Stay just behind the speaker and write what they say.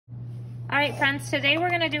All right, friends, today we're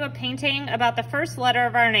gonna do a painting about the first letter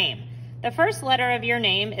of our name. The first letter of your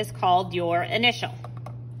name is called your initial.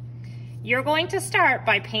 You're going to start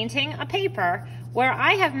by painting a paper where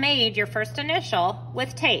I have made your first initial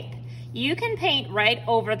with tape. You can paint right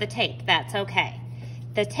over the tape, that's okay.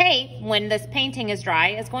 The tape, when this painting is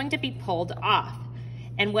dry, is going to be pulled off.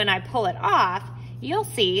 And when I pull it off, you'll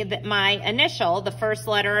see that my initial, the first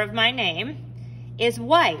letter of my name, is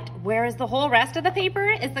white, whereas the whole rest of the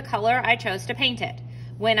paper is the color I chose to paint it.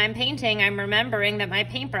 When I'm painting, I'm remembering that my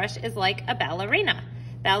paintbrush is like a ballerina.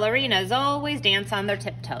 Ballerinas always dance on their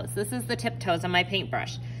tiptoes. This is the tiptoes of my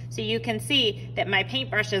paintbrush. So you can see that my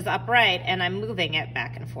paintbrush is upright and I'm moving it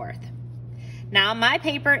back and forth. Now my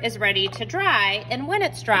paper is ready to dry, and when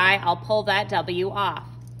it's dry, I'll pull that W off.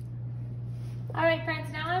 All right,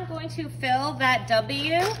 friends, now I'm going to fill that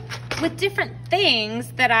W with different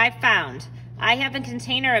things that I found. I have a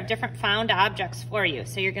container of different found objects for you.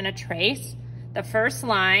 So you're gonna trace the first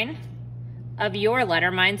line of your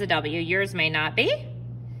letter. Mine's a W, yours may not be.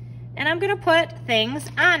 And I'm gonna put things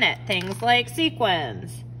on it. Things like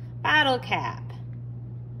sequins, bottle cap,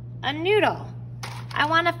 a noodle. I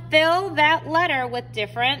wanna fill that letter with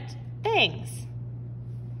different things.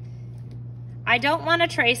 I don't wanna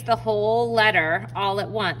trace the whole letter all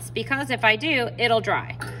at once because if I do, it'll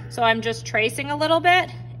dry. So I'm just tracing a little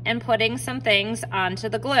bit and putting some things onto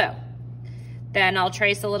the glue. Then I'll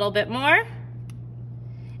trace a little bit more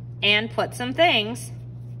and put some things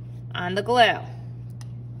on the glue.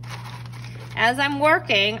 As I'm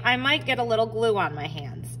working, I might get a little glue on my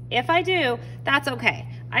hands. If I do, that's okay.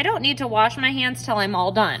 I don't need to wash my hands till I'm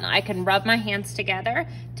all done. I can rub my hands together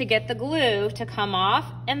to get the glue to come off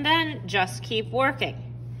and then just keep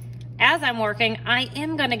working. As I'm working, I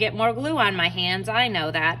am gonna get more glue on my hands, I know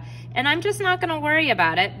that, and I'm just not gonna worry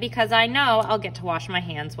about it because I know I'll get to wash my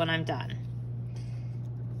hands when I'm done.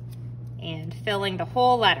 And filling the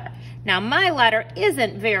whole letter. Now my letter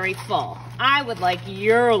isn't very full. I would like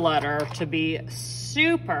your letter to be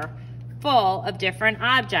super full of different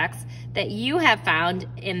objects that you have found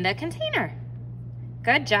in the container.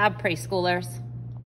 Good job, preschoolers.